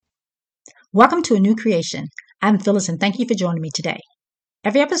Welcome to A New Creation. I'm Phyllis and thank you for joining me today.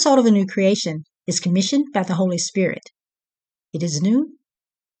 Every episode of A New Creation is commissioned by the Holy Spirit. It is new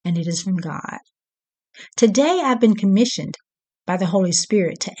and it is from God. Today I've been commissioned by the Holy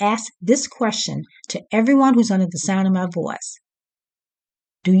Spirit to ask this question to everyone who's under the sound of my voice.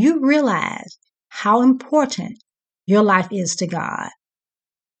 Do you realize how important your life is to God?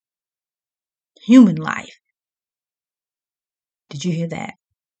 Human life. Did you hear that?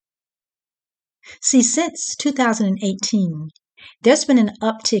 See, since 2018, there's been an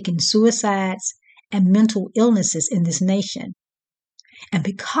uptick in suicides and mental illnesses in this nation. And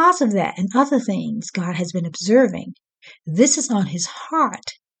because of that and other things God has been observing, this is on his heart.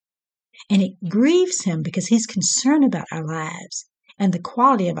 And it grieves him because he's concerned about our lives and the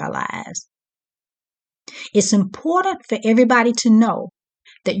quality of our lives. It's important for everybody to know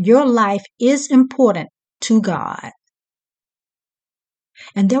that your life is important to God.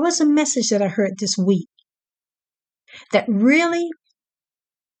 And there was a message that I heard this week that really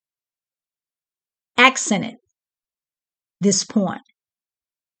accented this point,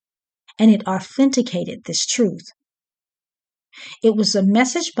 and it authenticated this truth. It was a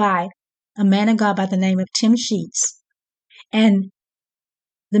message by a man of God by the name of Tim Sheets, and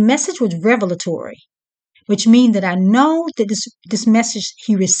the message was revelatory, which means that I know that this message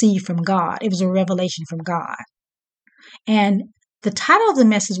he received from God. It was a revelation from God. And the title of the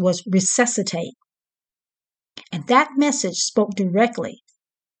message was Resuscitate. And that message spoke directly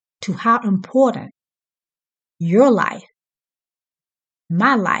to how important your life,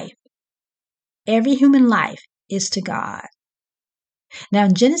 my life, every human life is to God. Now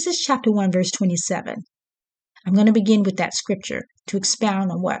in Genesis chapter 1, verse 27, I'm going to begin with that scripture to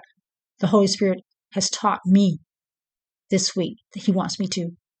expound on what the Holy Spirit has taught me this week that he wants me to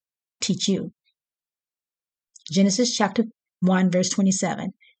teach you. Genesis chapter 1 verse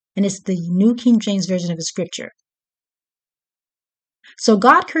 27, and it's the New King James Version of the scripture. So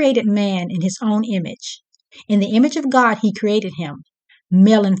God created man in his own image. In the image of God he created him.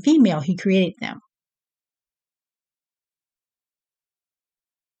 Male and female he created them.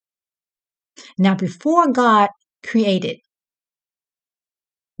 Now before God created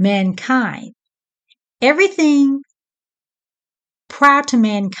mankind, everything prior to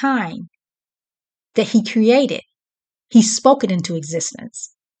mankind that he created, he spoke it into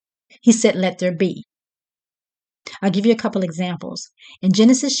existence. He said, let there be. I'll give you a couple examples. In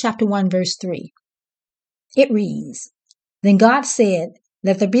Genesis chapter 1, verse 3, it reads, Then God said,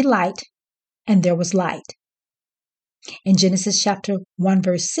 let there be light, and there was light. In Genesis chapter 1,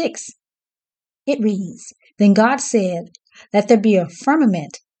 verse 6, it reads, Then God said, let there be a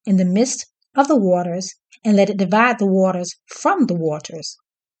firmament in the midst of the waters, and let it divide the waters from the waters.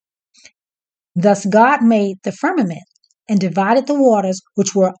 Thus God made the firmament, and divided the waters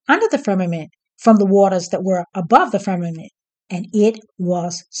which were under the firmament from the waters that were above the firmament. And it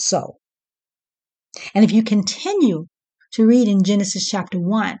was so. And if you continue to read in Genesis chapter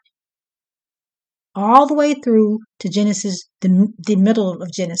 1, all the way through to Genesis, the middle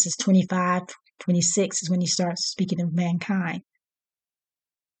of Genesis 25, 26 is when he starts speaking of mankind.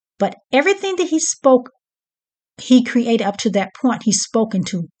 But everything that he spoke, he created up to that point, he spoke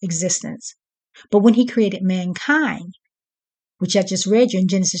into existence. But when he created mankind, which I just read you in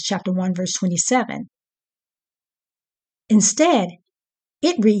Genesis chapter 1, verse 27. Instead,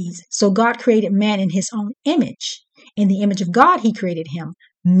 it reads, So God created man in his own image. In the image of God, he created him.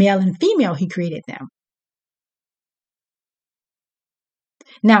 Male and female, he created them.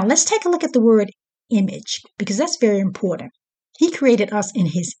 Now, let's take a look at the word image, because that's very important. He created us in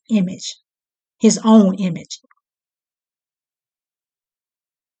his image, his own image.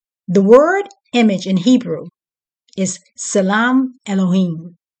 The word image in Hebrew is Tselem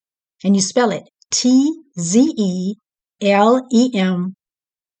Elohim, and you spell it Tzelem Elohim.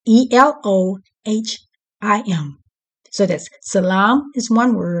 So that's Tselem is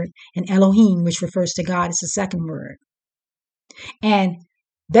one word, and Elohim, which refers to God, is the second word. And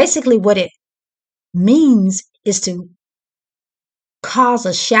basically what it means is to cause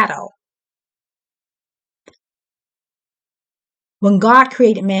a shadow. When God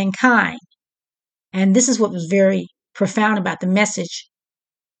created mankind, and this is what was very profound about the message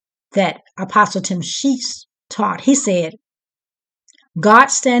that Apostle Tim Sheets taught. He said, God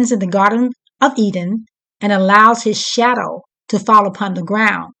stands in the Garden of Eden and allows his shadow to fall upon the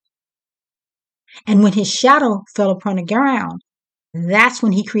ground. And when his shadow fell upon the ground, that's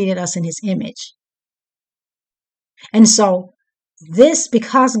when he created us in his image. And so this,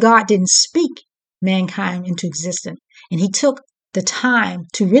 because God didn't speak mankind into existence, and he took the time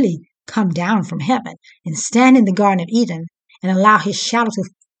to really come down from heaven and stand in the Garden of Eden and allow his shadow to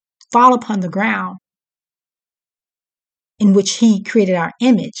fall upon the ground in which he created our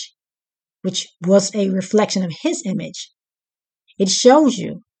image, which was a reflection of his image, it shows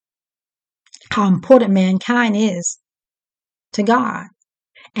you how important mankind is to God.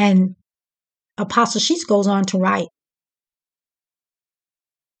 And Apostle Sheets goes on to write,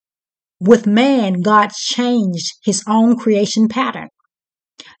 with man, God changed his own creation pattern.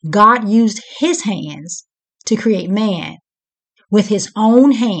 God used his hands to create man with his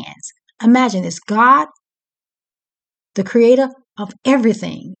own hands. Imagine this. God, the creator of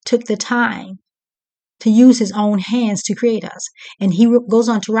everything, took the time to use his own hands to create us. And he goes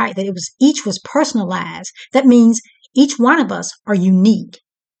on to write that each was personalized. That means each one of us are unique.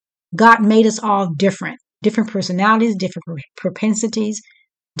 God made us all different personalities, different propensities,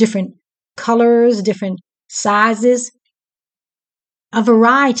 different colors, different sizes, a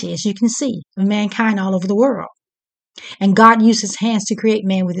variety, as you can see, of mankind all over the world. And God used his hands to create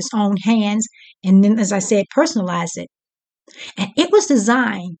man with his own hands. And then, as I said, personalize it. And it was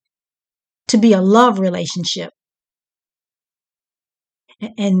designed to be a love relationship.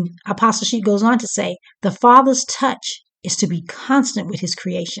 And Apostle Sheep goes on to say, the Father's touch is to be constant with his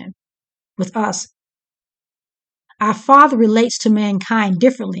creation, with us. Our Father relates to mankind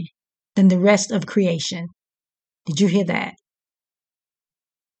differently than the rest of creation. Did you hear that?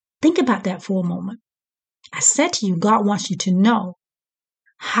 Think about that for a moment. I said to you, God wants you to know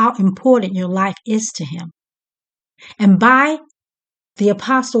how important your life is to him. And by the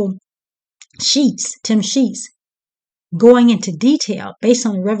Apostle Sheets, Tim Sheets, going into detail based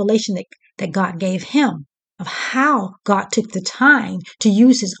on the revelation that God gave him of how God took the time to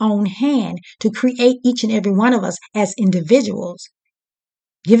use his own hand to create each and every one of us as individuals,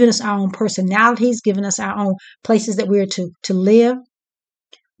 giving us our own personalities, giving us our own places that we're to live,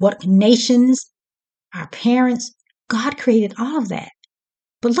 what nations, our parents. God created all of that.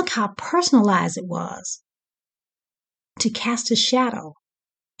 But look how personalized it was to cast a shadow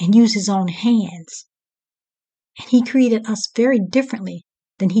and use his own hands. And he created us very differently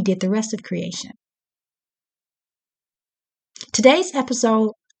than he did the rest of creation. Today's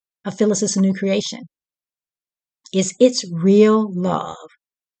episode of Phyllis is a New Creation is It's Real Love.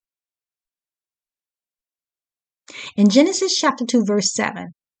 In Genesis chapter 2, verse 7,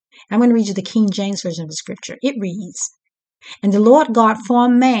 I'm going to read you the King James Version of the scripture. It reads, and the Lord God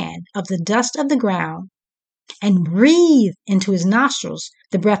formed man of the dust of the ground and breathed into his nostrils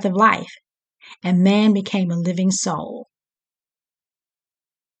the breath of life, and man became a living soul.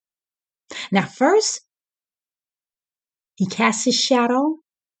 Now, first, he casts his shadow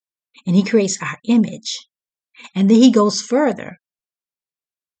and he creates our image. And then he goes further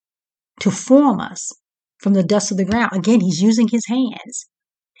to form us from the dust of the ground. Again, he's using his hands,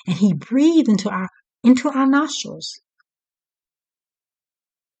 and he breathed into our nostrils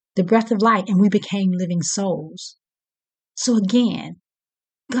the breath of life, and we became living souls. So again,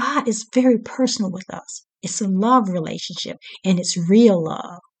 God is very personal with us. It's a love relationship, and it's real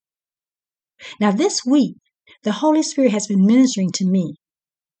love. Now, this week, the Holy Spirit has been ministering to me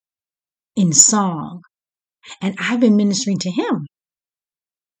in song, and I've been ministering to him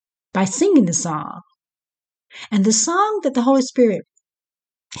by singing the song. And the song that the Holy Spirit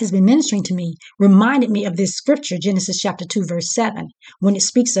has been ministering to me reminded me of this scripture, Genesis chapter 2, verse 7, when it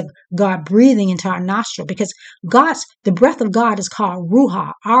speaks of God breathing into our nostril, because the breath of God is called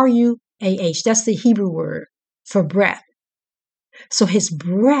Ruah, R-U-A-H. That's the Hebrew word for breath. So his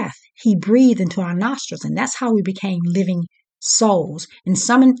breath, he breathed into our nostrils, and that's how we became living souls. And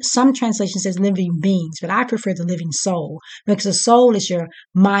some translation says living beings, but I prefer the living soul, because a soul is your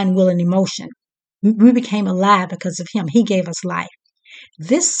mind, will, and emotion. We became alive because of him. He gave us life.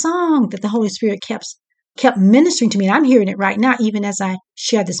 This song that the Holy Spirit kept ministering to me, and I'm hearing it right now, even as I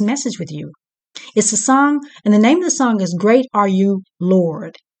share this message with you. It's a song, and the name of the song is Great Are You,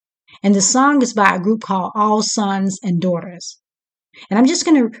 Lord. And the song is by a group called All Sons and Daughters. And I'm just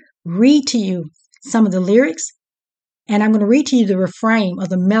going to read to you some of the lyrics, and I'm going to read to you the refrain of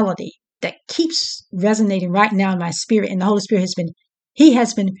the melody that keeps resonating right now in my spirit. And the Holy Spirit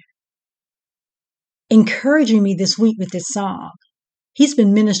has been encouraging me this week with this song. He's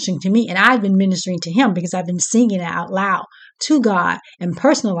been ministering to me, and I've been ministering to him because I've been singing it out loud to God and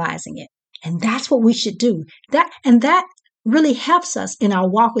personalizing it. And that's what we should do. That really helps us in our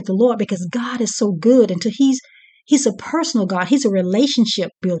walk with the Lord, because God is so good. And he's a personal God. He's a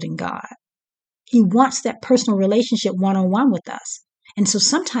relationship building God. He wants that personal relationship one-on-one with us. And so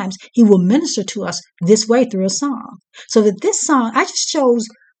sometimes he will minister to us this way through a song. So that this song, I just chose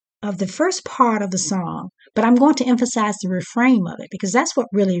of the first part of the song, but I'm going to emphasize the refrain of it, because that's what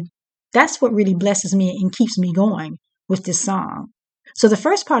really blesses me and keeps me going with this song. So the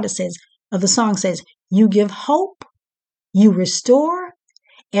first part of the song says, you give hope, you restore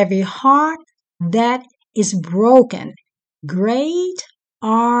every heart that is broken. Great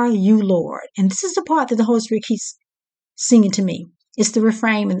are you, Lord. And this is the part that the Holy Spirit keeps singing to me. It's the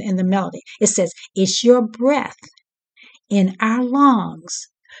refrain and the melody. It says, it's your breath in our lungs.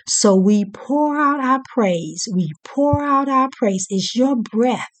 So we pour out our praise. We pour out our praise. It's your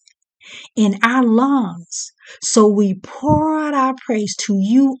breath in our lungs. So we pour out our praise to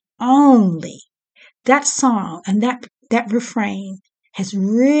you only. That song and that refrain has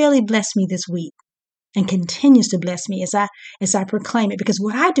really blessed me this week and continues to bless me as I proclaim it. Because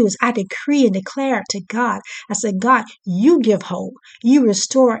what I do is I decree and declare it to God. I say, God, you give hope. You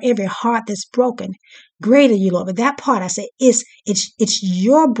restore every heart that's broken. Greater you, Lord. But that part I say, it's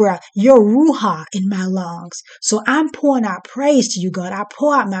your breath, your ruha in my lungs. So I'm pouring out praise to you, God. I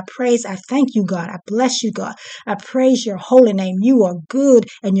pour out my praise. I thank you, God. I bless you, God. I praise your holy name. You are good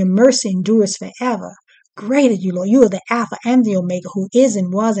and your mercy endures forever. Greater you, Lord. You are the Alpha and the Omega, who is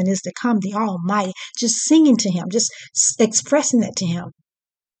and was and is to come, the Almighty. Just singing to him, just expressing that to him.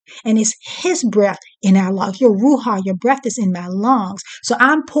 And it's his breath in our lungs. Your ruha, your breath is in my lungs. So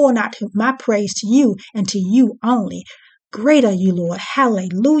I'm pouring out my praise to you and to you only. Greater you, Lord.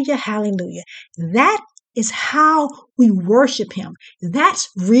 Hallelujah, hallelujah. That is how we worship him. That's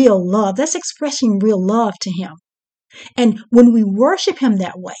real love. That's expressing real love to him. And when we worship him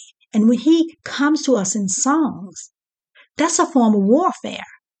that way, and when he comes to us in songs, that's a form of warfare.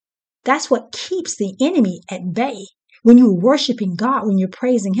 That's what keeps the enemy at bay. When you're worshiping God, when you're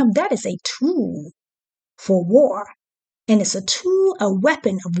praising him, that is a tool for war. And it's a tool, a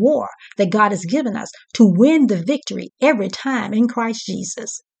weapon of war that God has given us to win the victory every time in Christ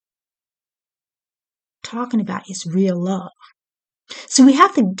Jesus. Talking about his real love. So we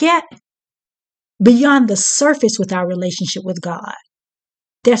have to get beyond the surface with our relationship with God.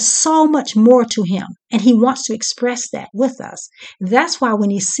 There's so much more to him, and he wants to express that with us. That's why when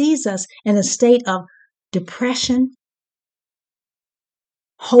he sees us in a state of depression,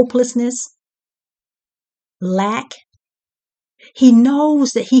 hopelessness, lack, he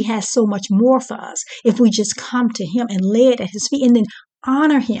knows that he has so much more for us if we just come to him and lay it at his feet and then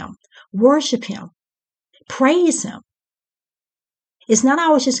honor him, worship him, praise him. It's not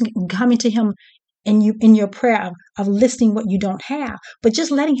always just coming to him and you in your prayer of listing what you don't have, but just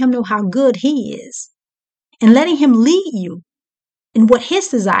letting him know how good he is and letting him lead you in what his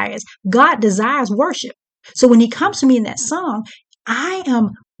desire is. God desires worship. So when he comes to me in that song, I am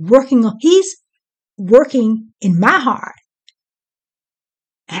he's working in my heart.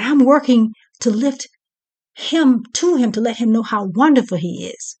 And I'm working to lift him to him, to let him know how wonderful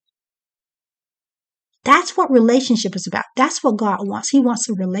he is. That's what relationship is about. That's what God wants. He wants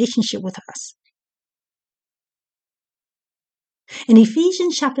a relationship with us. In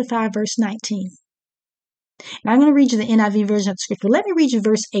Ephesians chapter 5, verse 19, and I'm going to read you the NIV version of the scripture. Let me read you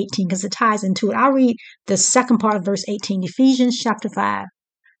verse 18 because it ties into it. I'll read the second part of verse 18, Ephesians chapter 5,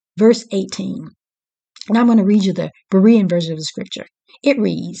 verse 18. And I'm going to read you the Berean version of the scripture. It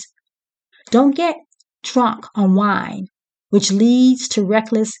reads, don't get drunk on wine, which leads to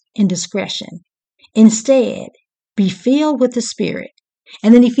reckless indiscretion. Instead, be filled with the Spirit.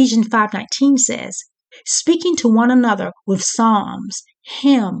 And then Ephesians 5:19 says, speaking to one another with psalms,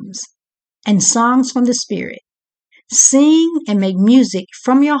 hymns, and songs from the Spirit. Sing and make music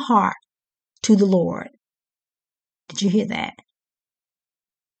from your heart to the Lord. Did you hear that?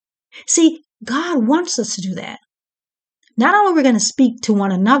 See, God wants us to do that. Not only are we going to speak to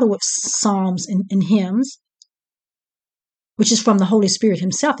one another with psalms and hymns, which is from the Holy Spirit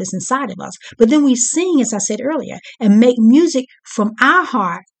himself that's inside of us, but then we sing, as I said earlier, and make music from our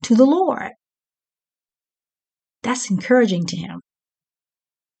heart to the Lord. That's encouraging to him.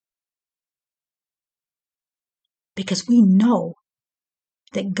 Because we know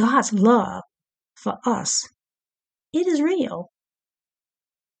that God's love for us, it is real.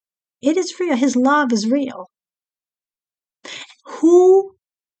 It is real. His love is real. Who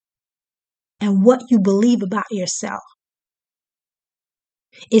and what you believe about yourself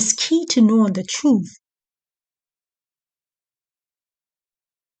is key to knowing the truth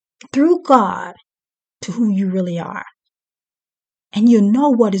through God to who you really are. And you know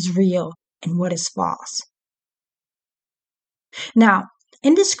what is real and what is false. Now,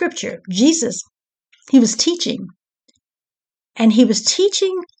 in this scripture, Jesus, he was teaching, and he was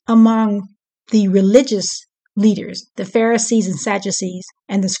teaching among the religious leaders, the Pharisees and Sadducees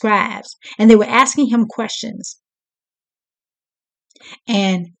and the scribes, and they were asking him questions.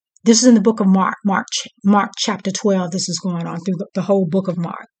 And this is in the book of Mark chapter 12. This is going on through the whole book of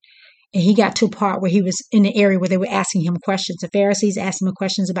Mark. And he got to a part where he was in the area where they were asking him questions. The Pharisees asked him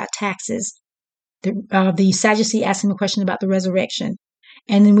questions about taxes. The Sadducees asked him a question about the resurrection.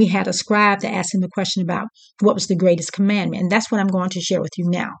 And then we had a scribe that asked him a question about what was the greatest commandment. And that's what I'm going to share with you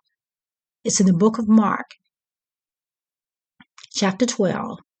now. It's in the book of Mark, chapter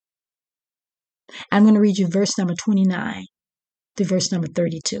 12. I'm going to read you verse number 29 to verse number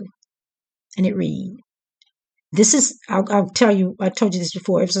 32. And it reads, this is, I'll tell you, I told you this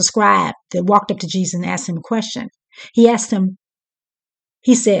before. It was a scribe that walked up to Jesus and asked him a question. He asked him,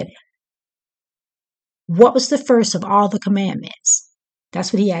 he said, what was the first of all the commandments?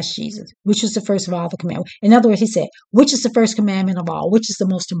 That's what he asked Jesus. Which was the first of all the commandments? In other words, he said, which is the first commandment of all? Which is the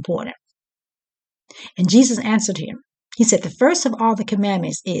most important? And Jesus answered him. He said, the first of all the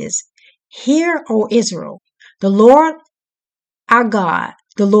commandments is, hear, O Israel, the Lord our God,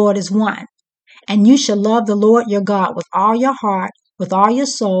 the Lord is one. And you shall love the Lord your God with all your heart, with all your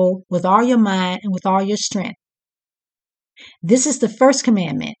soul, with all your mind, and with all your strength. This is the first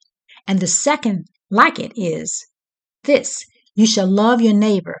commandment. And the second like it is this, you shall love your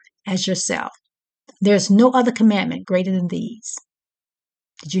neighbor as yourself. There's no other commandment greater than these.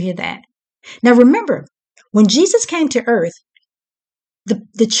 Did you hear that? Now remember, when Jesus came to earth,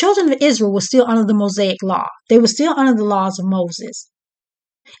 the children of Israel were still under the Mosaic law. They were still under the laws of Moses.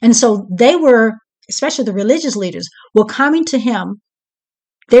 And so they were, especially the religious leaders, were coming to him.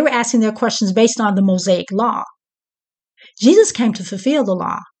 They were asking their questions based on the Mosaic law. Jesus came to fulfill the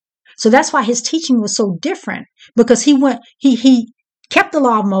law. So that's why his teaching was so different, because he kept the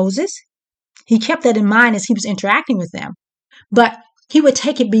law of Moses. He kept that in mind as he was interacting with them, but he would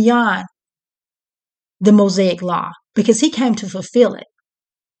take it beyond the Mosaic law because he came to fulfill it.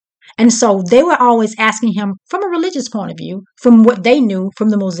 And so they were always asking him from a religious point of view, from what they knew from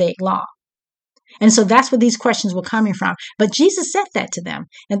the Mosaic law. And so that's where these questions were coming from. But Jesus said that to them.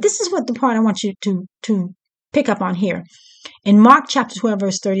 And this is what the part I want you to pick up on here. In Mark chapter 12,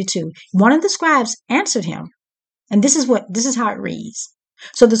 verse 32, one of the scribes answered him. And this is how it reads.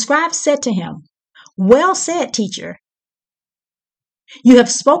 So the scribe said to him, well said, teacher. You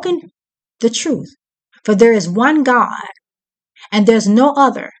have spoken the truth, for there is one God, and there's no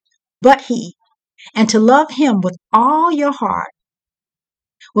other but he, and to love him with all your heart,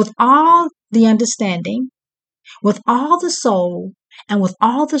 with all the understanding, with all the soul, and with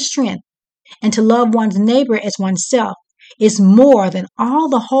all the strength, and to love one's neighbor as oneself is more than all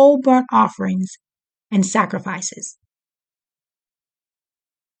the whole burnt offerings and sacrifices.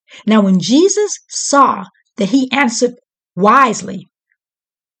 Now, when Jesus saw that he answered wisely,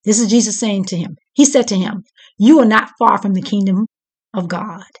 this is Jesus saying to him, he said to him, you are not far from the kingdom of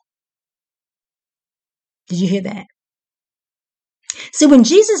God. Did you hear that? See, when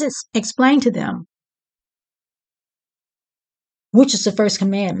Jesus explained to them, which is the first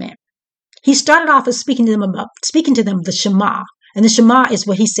commandment, he started off as speaking to them the Shema. And the Shema is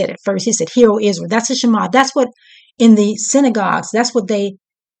what he said at first. He said, hear, O Israel. That's the Shema. That's what in the synagogues, that's what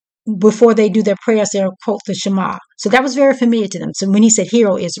before they do their prayers, they'll quote the Shema. So that was very familiar to them. So when he said, hear,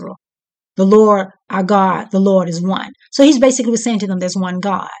 O Israel, the Lord, our God, the Lord is one. So he's basically saying to them, there's one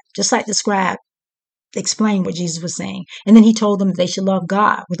God, just like the scribe explained what Jesus was saying. And then he told them that they should love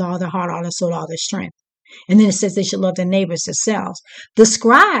God with all their heart, all their soul, all their strength. And then it says they should love their neighbors themselves. The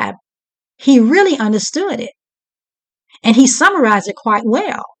scribe, he really understood it. And he summarized it quite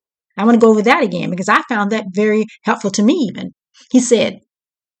well. I want to go over that again because I found that very helpful to me even. He said,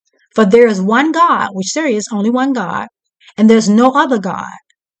 for there is one God, which there is only one God, and there's no other God.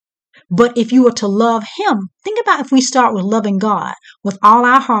 But if you were to love him, think about if we start with loving God with all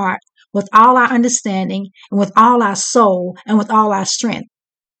our heart, with all our understanding, and with all our soul, and with all our strength.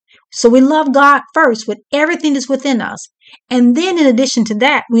 So we love God first with everything that's within us. And then in addition to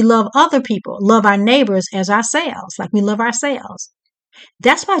that, we love other people, love our neighbors as ourselves, like we love ourselves.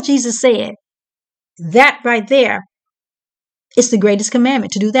 That's why Jesus said that right there is the greatest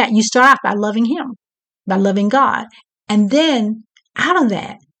commandment to do that. You start off by loving him, by loving God. And then out of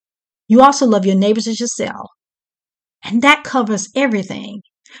that, you also love your neighbors as yourself. And that covers everything.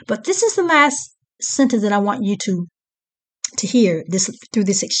 But this is the last sentence that I want you to hear this through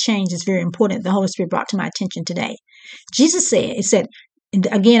this exchange. Is very important. The Holy Spirit brought to my attention today. Jesus said, it said,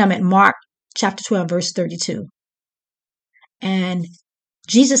 again, I'm at Mark chapter 12, verse 32. And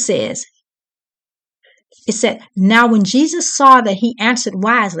Jesus says, it said, now when Jesus saw that he answered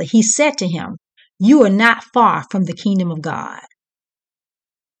wisely, he said to him, you are not far from the kingdom of God.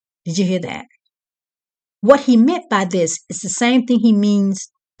 Did you hear that? What he meant by this is the same thing he means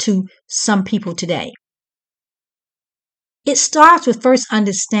to some people today. It starts with first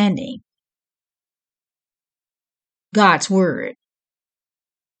understanding God's word.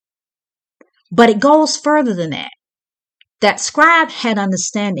 But it goes further than that. That scribe had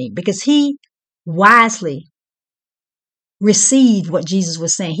understanding because he wisely received what Jesus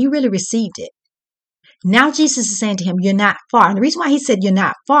was saying. He really received it. Now Jesus is saying to him, you're not far. And the reason why he said you're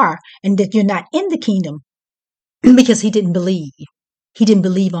not far and that you're not in the kingdom, because he didn't believe. He didn't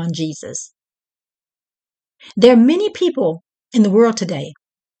believe on Jesus. There are many people in the world today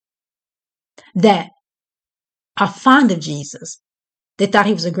that are fond of Jesus. They thought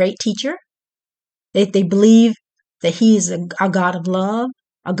he was a great teacher. They believe that he is a God of love,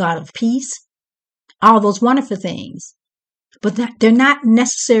 a God of peace, all those wonderful things. But they're not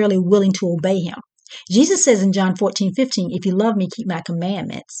necessarily willing to obey him. Jesus says in John 14:15, if you love me, keep my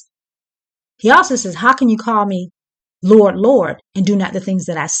commandments. He also says, how can you call me Lord, Lord, and do not the things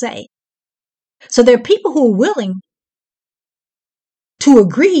that I say? So there are people who are willing to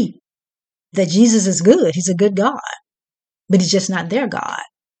agree that Jesus is good. He's a good God, but he's just not their God.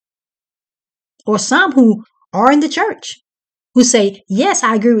 Or some who are in the church who say, yes,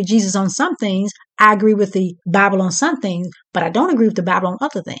 I agree with Jesus on some things. I agree with the Bible on some things, but I don't agree with the Bible on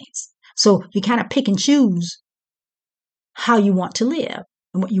other things. So you kind of pick and choose how you want to live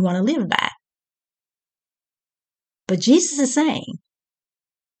and what you want to live by. But Jesus is saying,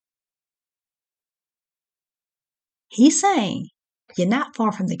 he's saying, you're not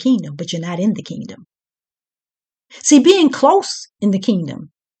far from the kingdom, but you're not in the kingdom. See, being close in the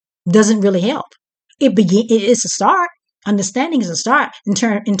kingdom doesn't really help. It's a start. Understanding is a start in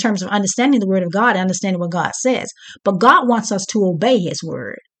terms of understanding the word of God and understanding what God says. But God wants us to obey his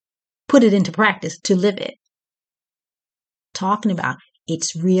word, put it into practice, to live it. Talking about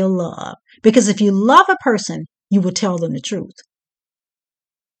it's real love. Because if you love a person, you will tell them the truth.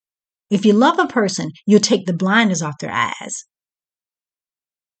 If you love a person, you'll take the blinders off their eyes.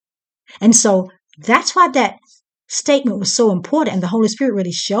 And so that's why that statement was so important. And the Holy Spirit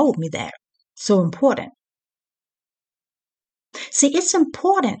really showed me that. So important. See, it's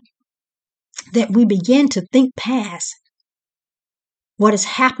important that we begin to think past what has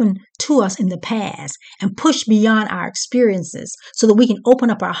happened to us in the past and push beyond our experiences so that we can open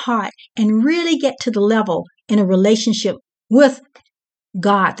up our heart and really get to the level in a relationship with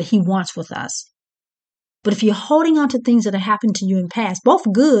God that he wants with us. But if you're holding on to things that have happened to you in the past, both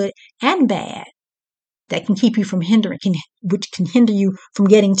good and bad, that can keep you from which can hinder you from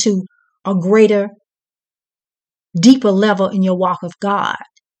getting to a greater, deeper level in your walk with God,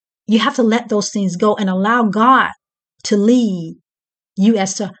 you have to let those things go and allow God to lead you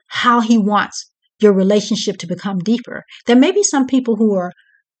as to how he wants your relationship to become deeper. There may be some people who are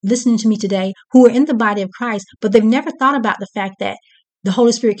listening to me today who are in the body of Christ, but they've never thought about the fact that the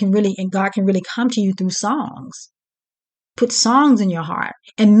Holy Spirit can really, and God can really come to you through songs. Put songs in your heart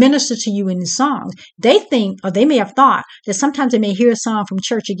and minister to you in songs. They think, or they may have thought, that sometimes they may hear a song from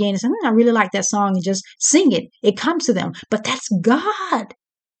church again and say, I really like that song, and just sing it. It comes to them. But that's God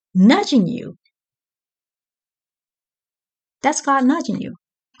nudging you. That's God nudging you.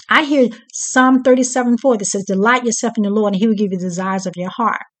 I hear Psalm 37:4 that says, delight yourself in the Lord and he will give you the desires of your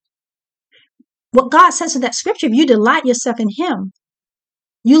heart. What God says in that scripture, if you delight yourself in him,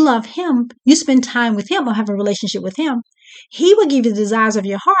 you love him, you spend time with him or have a relationship with him, he will give you the desires of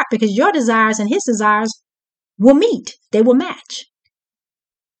your heart because your desires and his desires will meet. They will match.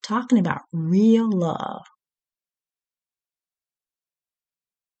 Talking about real love.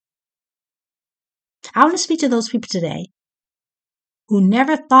 I want to speak to those people today who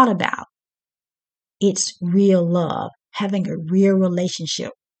never thought about it's real love, having a real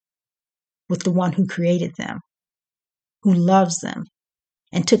relationship with the one who created them, who loves them,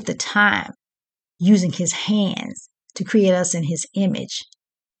 and took the time using his hands to create us in his image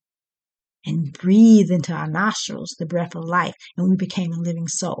and breathe into our nostrils the breath of life, and we became a living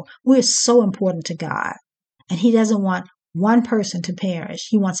soul. We're so important to God, and he doesn't want one person to perish.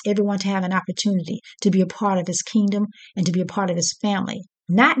 He wants everyone to have an opportunity to be a part of his kingdom and to be a part of his family.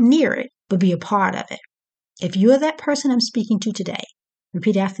 Not near it, but be a part of it. If you are that person I'm speaking to today,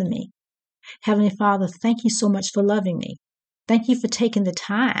 repeat after me. Heavenly Father, thank you so much for loving me. Thank you for taking the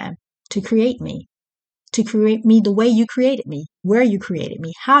time to create me the way you created me, where you created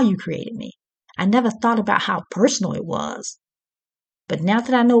me, how you created me. I never thought about how personal it was. But now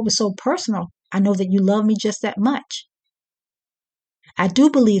that I know it was so personal, I know that you love me just that much. I do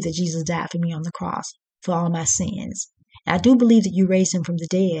believe that Jesus died for me on the cross for all my sins. I do believe that you raised him from the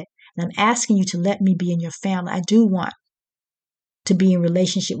dead. And I'm asking you to let me be in your family. I do want to be in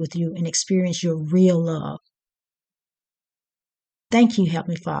relationship with you and experience your real love. Thank you,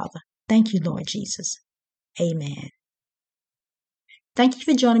 Heavenly Father. Thank you, Lord Jesus. Amen. Thank you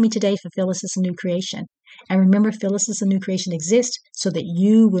for joining me today for Phyllis is a New Creation. And remember, Phyllis is a New Creation exists so that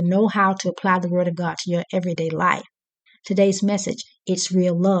you will know how to apply the Word of God to your everyday life. Today's message, It's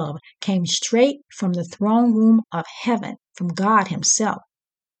Real Love, came straight from the throne room of heaven, from God Himself,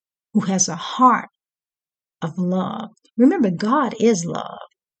 who has a heart of love. Remember, God is love.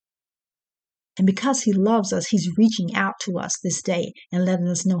 And because He loves us, He's reaching out to us this day and letting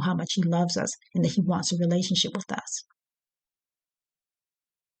us know how much He loves us and that He wants a relationship with us.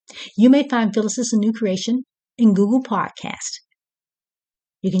 You may find Phyllis is a New Creation in Google Podcast.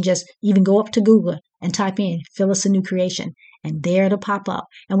 You can just even go up to Google and type in Phyllis a New Creation, and there it'll pop up.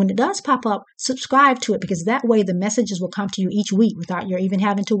 And when it does pop up, subscribe to it, because that way the messages will come to you each week without your even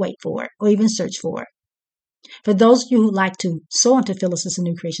having to wait for it or even search for it. For those of you who like to sow into Phyllis is a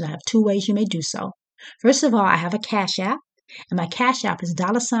New Creation, I have two ways you may do so. First of all, I have a Cash App, and my Cash App is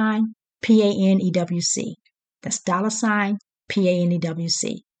 $PANEWC. That's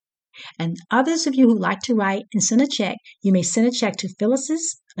 $PANEWC. And others of you who like to write and send a check, you may send a check to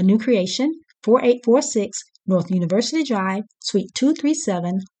Phyllis a New Creation, 4846 North University Drive, Suite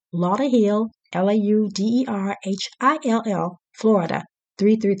 237, Lauderhill, Lauderhill, Florida,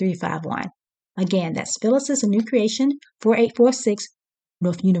 33351. Again, that's Phyllis a New Creation, 4846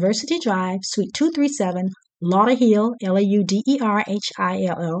 North University Drive, Suite 237, Lauderhill,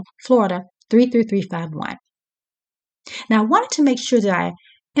 Lauderhill, Florida, 33351. Now, I wanted to make sure that I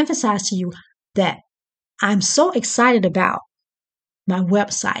emphasize to you that I'm so excited about my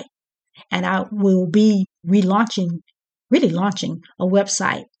website, and I will be launching a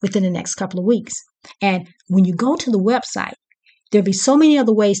website within the next couple of weeks. And when you go to the website, there'll be so many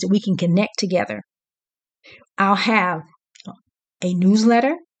other ways that we can connect together. I'll have a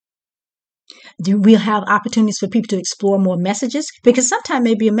newsletter. We'll have opportunities for people to explore more messages, because sometimes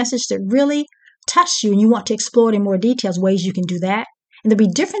maybe a message that really touched you and you want to explore it in more details, ways you can do that. And there'll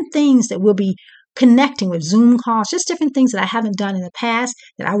be different things that we'll be connecting with, Zoom calls, just different things that I haven't done in the past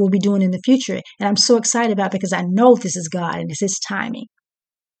that I will be doing in the future. And I'm so excited about it because I know this is God and it's His timing.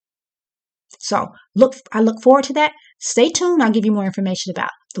 So I look forward to that. Stay tuned. I'll give you more information about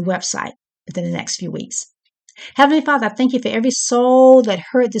the website within the next few weeks. Heavenly Father, I thank you for every soul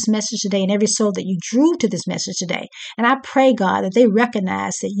that heard this message today and every soul that you drew to this message today. And I pray, God, that they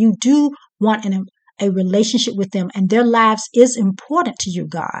recognize that you do want a relationship with them, and their lives is important to you,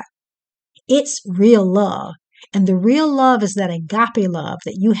 God. It's real love. And the real love is that agape love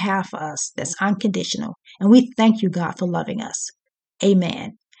that you have for us that's unconditional. And we thank you, God, for loving us.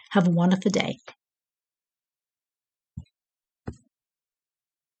 Amen. Have a wonderful day.